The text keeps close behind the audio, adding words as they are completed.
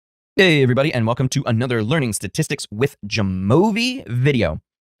Hey everybody, and welcome to another Learning Statistics with Jamovi video.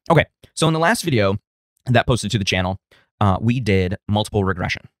 Okay, so in the last video that posted to the channel, we did multiple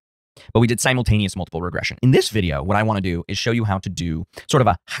regression, but we did simultaneous multiple regression. In this video, what I want to do is show you how to do sort of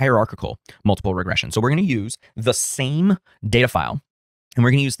a hierarchical multiple regression. So we're going to use the same data file, and we're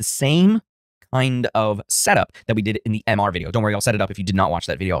going to use the same kind of setup that we did in the MR video. Don't worry, I'll set it up. If you did not watch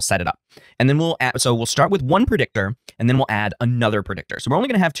that video, I'll set it up. And then we'll add, so we'll start with one predictor, and then we'll add another predictor. So we're only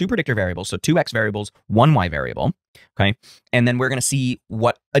going to have two predictor variables, so two X variables, one Y variable, okay? And then we're going to see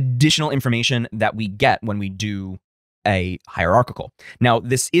what additional information that we get when we do a hierarchical. Now,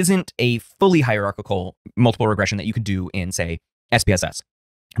 this isn't a fully hierarchical multiple regression that you could do in, say, SPSS,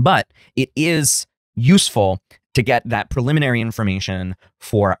 but it is useful to get that preliminary information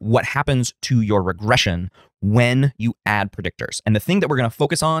for what happens to your regression when you add predictors. And the thing that we're going to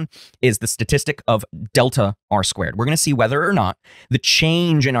focus on is the statistic of delta R squared. We're going to see whether or not the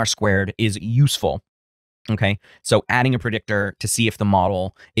change in R squared is useful. Okay, so adding a predictor to see if the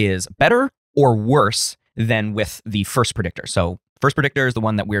model is better or worse than with the first predictor. So first predictor is the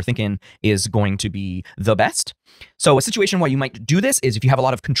one that we're thinking is going to be the best. So a situation where you might do this is if you have a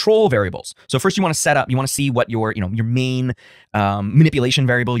lot of control variables. So first you want to set up, you want to see what your main manipulation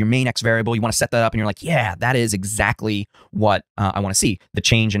variable, your main X variable, you want to set that up and you're like, yeah, that is exactly what I want to see. The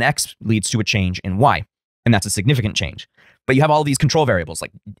change in X leads to a change in Y, and that's a significant change. But you have all these control variables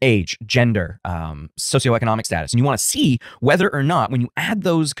like age, gender, socioeconomic status, and you want to see whether or not when you add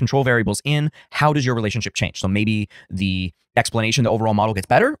those control variables in, how does your relationship change? So maybe the explanation, the overall model gets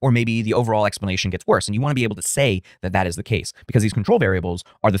better, or maybe the overall explanation gets worse. And you want to be able to say that that is the case because these control variables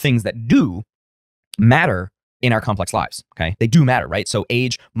are the things that do matter in our complex lives, okay? They do matter, right? So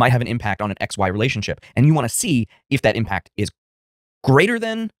age might have an impact on an XY relationship, and you want to see if that impact is greater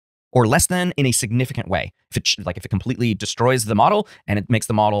than or less than in a significant way. If it completely destroys the model and it makes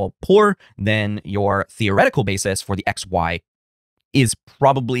the model poor, then your theoretical basis for the XY is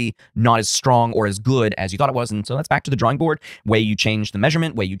probably not as strong or as good as you thought it was. And so that's back to the drawing board. Way you change the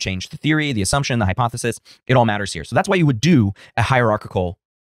measurement, way you change the theory, the assumption, the hypothesis, it all matters here. So that's why you would do a hierarchical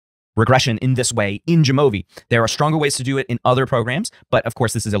regression in this way in Jamovi. There are stronger ways to do it in other programs, but of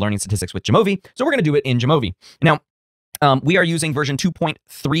course this is a Learning Statistics with Jamovi, so we're going to do it in Jamovi. Now, we are using version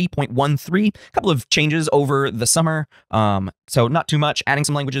 2.3.13, a couple of changes over the summer. So not too much, adding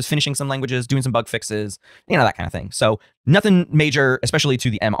some languages, finishing some languages, doing some bug fixes, that kind of thing. So nothing major, especially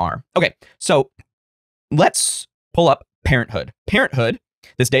to the MR. Okay, so let's pull up Parenthood. Parenthood,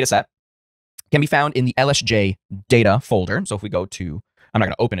 this data set, can be found in the LSJ data folder. So if we go to, I'm not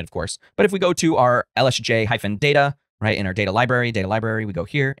going to open it, of course, but if we go to our LSJ-data, right, in our data library, we go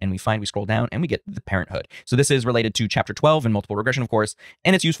here and we scroll down and we get the Parenthood. So this is related to chapter 12 in multiple regression, of course,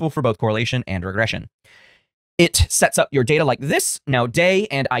 and it's useful for both correlation and regression. It sets up your data like this. Now, day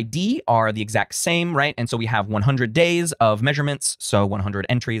and ID are the exact same, right? And so we have 100 days of measurements, so 100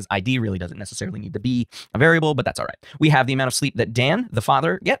 entries. ID really doesn't necessarily need to be a variable, but that's all right. We have the amount of sleep that Dan, the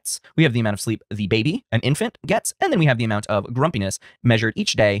father, gets. We have the amount of sleep the baby, an infant, gets. And then we have the amount of grumpiness measured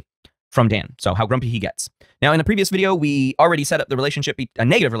each day from Dan, so how grumpy he gets. Now, in the previous video, we already set up the relationship, a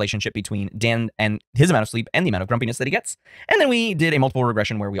negative relationship between Dan and his amount of sleep and the amount of grumpiness that he gets. And then we did a multiple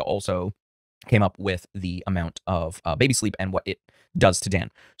regression where we also came up with the amount of baby sleep and what it does to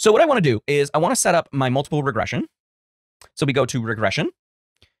Dan. So what I want to do is I want to set up my multiple regression. So we go to regression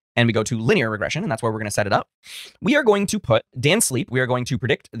and we go to linear regression, and that's where we're going to set it up. We are going to put Dan's sleep. We are going to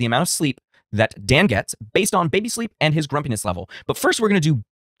predict the amount of sleep that Dan gets based on baby sleep and his grumpiness level. But first, we're going to do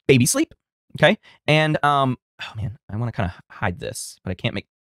baby sleep, okay? And, oh man, I want to kind of hide this, but I can't make,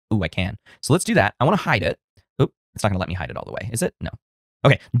 ooh, I can. So let's do that. I want to hide it. Oop, it's not going to let me hide it all the way, is it? No.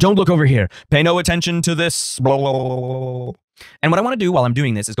 Okay, don't look over here. Pay no attention to this. Blah, blah, blah, blah. And what I want to do while I'm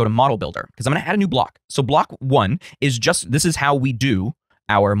doing this is go to Model Builder, because I'm going to add a new block. So block 1 is just, this is how we do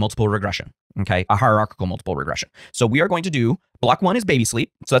our multiple regression, okay? A hierarchical multiple regression. So we are going to do, block 1 is baby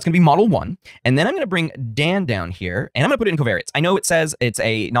sleep, so that's going to be model 1. And then I'm going to bring Dan down here, and I'm going to put it in covariates. I know it says it's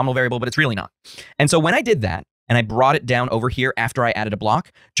a nominal variable, but it's really not. And so when I did that, and I brought it down over here after I added a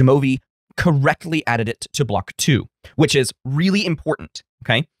block, Jamovi correctly added it to block 2, which is really important,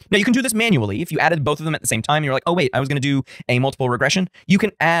 okay? Now, you can do this manually. If you added both of them at the same time, you're like, oh, wait, I was going to do a multiple regression. You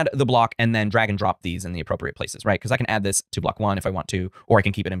can add the block and then drag and drop these in the appropriate places, right? Because I can add this to block 1 if I want to, or I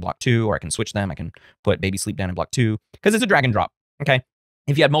can keep it in block 2, or I can switch them. I can put baby sleep down in block 2, because it's a drag and drop, okay?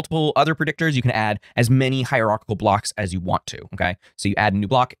 If you had multiple other predictors, you can add as many hierarchical blocks as you want to, okay? So you add a new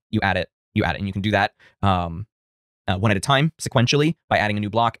block, you add it, and you can do that one at a time, sequentially, by adding a new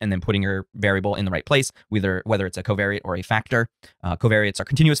block and then putting your variable in the right place, whether it's a covariate or a factor. Covariates are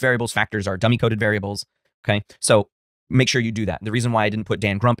continuous variables, factors are dummy-coded variables, okay? So make sure you do that. The reason why I didn't put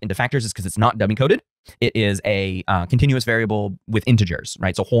Dan Grump into factors is because it's not dummy coded. It is a continuous variable with integers,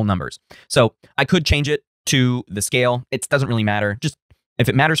 right? So whole numbers. So I could change it to the scale. It doesn't really matter. Just if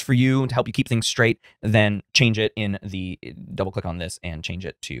it matters for you to help you keep things straight, then change it in the, double click on this and change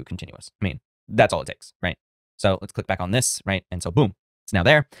it to continuous. I mean, that's all it takes, right? So let's click back on this, right? And so boom, it's now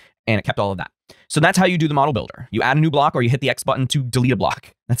there, and it kept all of that. So that's how you do the model builder. You add a new block, or you hit the X button to delete a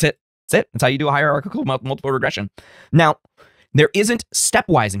block. That's it. That's it. That's how you do a hierarchical multiple regression. Now, there isn't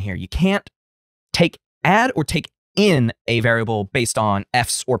stepwise in here. You can't add or take in a variable based on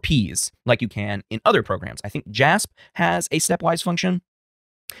F's or P's like you can in other programs. I think JASP has a stepwise function,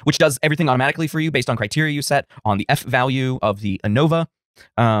 which does everything automatically for you based on criteria you set on the F value of the ANOVA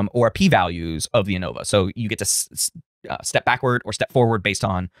or P values of the ANOVA. So you get to step backward or step forward based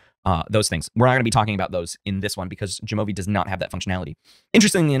on those things. We're not going to be talking about those in this one because Jamovi does not have that functionality.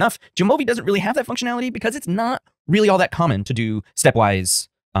 Interestingly enough, Jamovi doesn't really have that functionality because it's not really all that common to do stepwise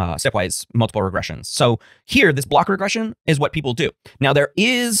multiple regressions. So here, this block regression is what people do. Now there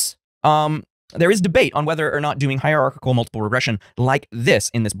is debate on whether or not doing hierarchical multiple regression like this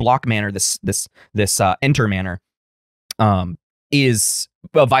in this block manner, this enter manner, is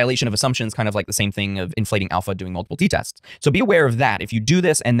a violation of assumptions, kind of like the same thing of inflating alpha doing multiple t-tests. So be aware of that. If you do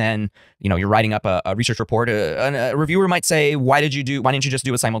this and then, you're writing up a research report, a reviewer might say, why didn't you just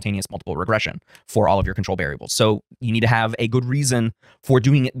do a simultaneous multiple regression for all of your control variables? So you need to have a good reason for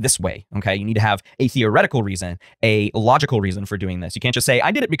doing it this way, okay? You need to have a theoretical reason, a logical reason for doing this. You can't just say,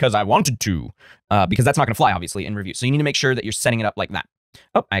 I did it because I wanted to, because that's not going to fly, obviously, in review. So you need to make sure that you're setting it up like that.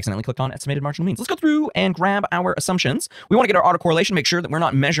 Oh, I accidentally clicked on estimated marginal means. Let's go through and grab our assumptions. We want to get our autocorrelation, make sure that we're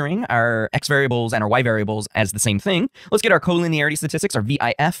not measuring our X variables and our Y variables as the same thing. Let's get our collinearity statistics, our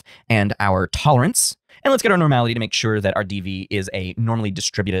VIF, and our tolerance. And let's get our normality to make sure that our DV is a normally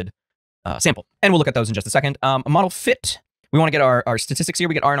distributed sample. And we'll look at those in just a second. Model fit, we want to get our statistics here.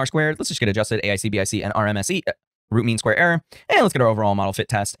 We get R and R squared. Let's just get adjusted AIC, BIC, and RMSE, root mean square error. And let's get our overall model fit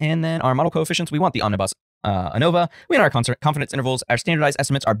test. And then our model coefficients, we want the omnibus ANOVA. We want our confidence intervals, our standardized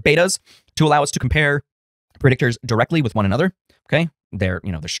estimates, our betas to allow us to compare predictors directly with one another. Okay, their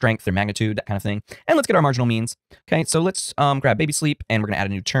strength, their magnitude, that kind of thing. And let's get our marginal means. Okay, so let's grab baby sleep, and we're going to add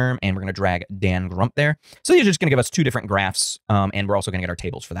a new term, and we're going to drag Dan Grump there. So these are just going to give us two different graphs, and we're also going to get our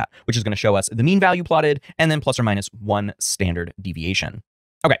tables for that, which is going to show us the mean value plotted, and then plus or minus one standard deviation.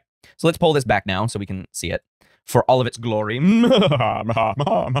 Okay, so let's pull this back now so we can see it for all of its glory.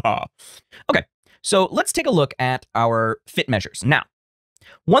 Okay. So let's take a look at our fit measures. Now,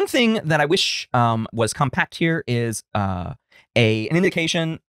 one thing that I wish was compact here is an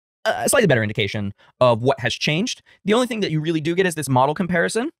indication, a slightly better indication of what has changed. The only thing that you really do get is this model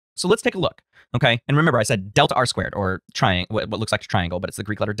comparison. So let's take a look. Okay, and remember I said delta R squared, or what looks like a triangle, but it's the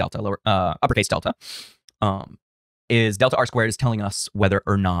Greek letter delta, uppercase delta. Is delta R squared is telling us whether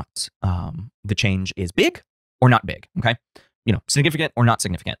or not the change is big or not big. Okay. Significant or not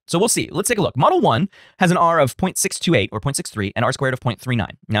significant. So we'll see. Let's take a look. Model 1 has an R of 0.628 or 0.63 and R squared of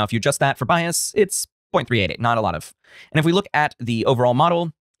 0.39. Now, if you adjust that for bias, it's 0.388, not a lot of. And if we look at the overall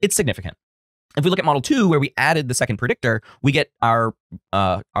model, it's significant. If we look at model 2, where we added the second predictor, we get our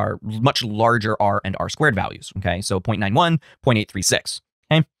much larger R and R squared values. Okay, so 0.91, 0.836.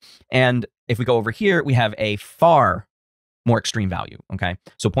 Okay, and if we go over here, we have a far more extreme value. Okay,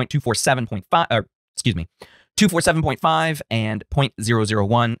 so 247.5 and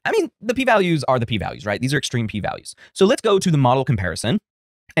 0.001. I mean, the p-values are the p-values, right? These are extreme p-values. So let's go to the model comparison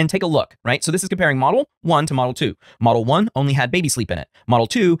and take a look, right? So this is comparing model 1 to model 2. Model 1 only had baby sleep in it. Model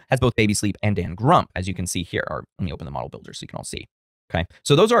 2 has both baby sleep and Dan Grump, as you can see here. Or let me open the model builder so you can all see. Okay,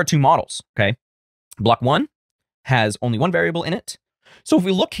 so those are our two models, okay? Block 1 has only one variable in it. So if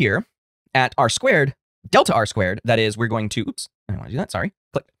we look here at R squared, delta R squared, that is, we're going to, oops, I don't want to do that, sorry,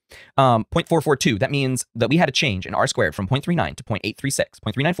 click. 0.442, that means that we had a change in R squared from 0.39 to 0.836,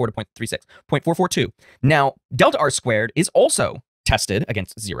 0.394 to 0.36, 0.442. Now, delta R squared is also tested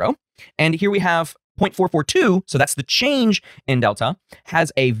against 0. And here we have 0.442, so that's the change in delta,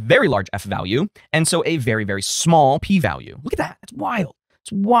 has a very large F value, and so a very, very small P value. Look at that. That's wild.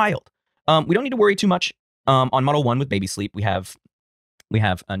 It's wild. We don't need to worry too much on model 1 with baby sleep. We have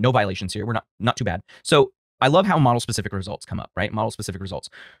no violations here. We're not too bad. So I love how model-specific results come up, right? Model-specific results.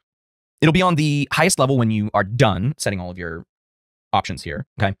 It'll be on the highest level when you are done setting all of your options here,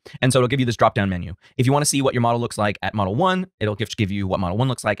 okay? And so it'll give you this drop-down menu. If you want to see what your model looks like at model 1, it'll give you what model 1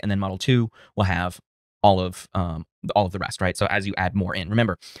 looks like, and then model 2 will have all of the rest, right? So as you add more in,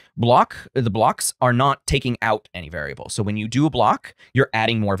 remember, the blocks are not taking out any variable. So when you do a block, you're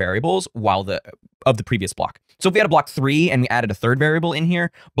adding more variables while the the previous block. So if we had a block 3 and we added a third variable in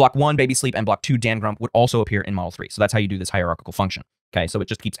here, block 1, baby sleep, and block 2, Dan Grump, would also appear in model 3. So that's how you do this hierarchical function. Okay, so it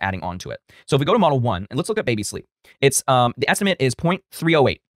just keeps adding on to it. So if we go to model 1, and let's look at baby sleep. It's the estimate is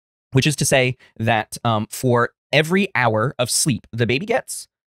 0.308, which is to say that for every hour of sleep the baby gets,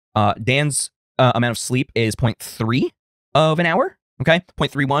 Dan's amount of sleep is 0.3 of an hour. Okay,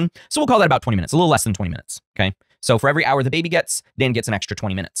 0.31. So we'll call that about 20 minutes, a little less than 20 minutes. Okay, so for every hour the baby gets, Dan gets an extra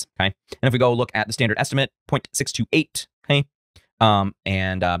 20 minutes. Okay, and if we go look at the standard estimate, 0.628. Okay,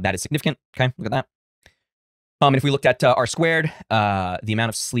 and that is significant. Okay, look at that. And if we looked at R squared, the amount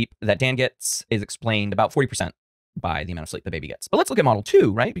of sleep that Dan gets is explained about 40% by the amount of sleep the baby gets. But let's look at model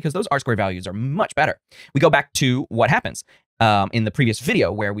 2, right? Because those R squared values are much better. We go back to what happens in the previous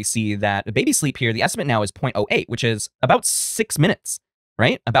video where we see that the baby sleep here, the estimate now is 0.08, which is about 6 minutes,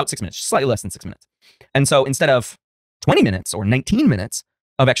 right? About 6 minutes, slightly less than 6 minutes. And so instead of 20 minutes or 19 minutes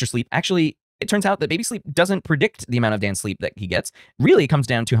of extra sleep, actually, it turns out that baby sleep doesn't predict the amount of Dan sleep that he gets. Really, it comes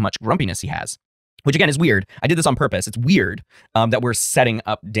down to how much grumpiness he has. Which again is weird. I did this on purpose. It's weird that we're setting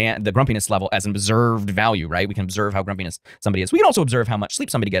up the grumpiness level as an observed value, right? We can observe how grumpiness somebody is. We can also observe how much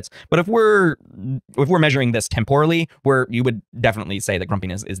sleep somebody gets. But if we're measuring this temporally, you would definitely say that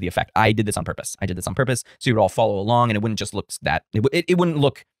grumpiness is the effect. I did this on purpose. I did this on purpose so you would all follow along, and it wouldn't just look it wouldn't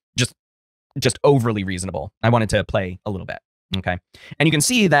look just overly reasonable. I wanted to play a little bit. Okay, and you can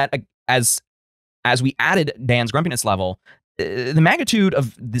see that as we added Dan's grumpiness level, the magnitude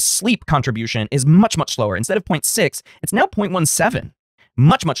of the sleep contribution is much, much slower. Instead of 0.6, it's now 0.17.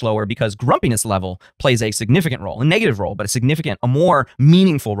 Much, much lower because grumpiness level plays a significant role, a negative role, but a more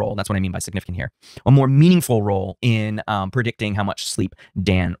meaningful role. That's what I mean by significant here. A more meaningful role in predicting how much sleep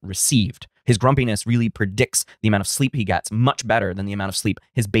Dan received. His grumpiness really predicts the amount of sleep he gets much better than the amount of sleep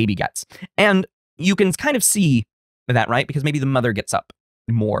his baby gets. And you can kind of see that, right? Because maybe the mother gets up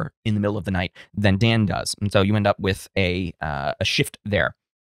more in the middle of the night than Dan does. And so you end up with a shift there.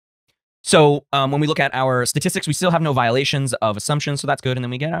 So when we look at our statistics, we still have no violations of assumptions, so that's good. And then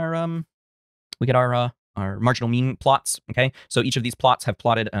we get our marginal mean plots. Okay, so each of these plots have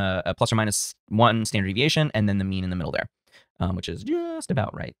plotted a plus or minus 1 standard deviation, and then the mean in the middle there, which is just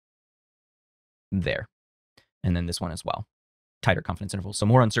about right there. And then this one as well. Tighter confidence intervals. So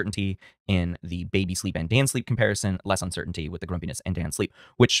more uncertainty in the baby sleep and Dan sleep comparison, less uncertainty with the grumpiness and Dan sleep,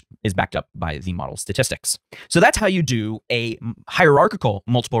 which is backed up by the model statistics. So that's how you do a hierarchical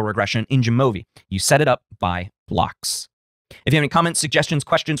multiple regression in Jamovi. You set it up by blocks. If you have any comments, suggestions,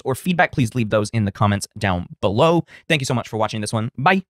 questions, or feedback, please leave those in the comments down below. Thank you so much for watching this one. Bye.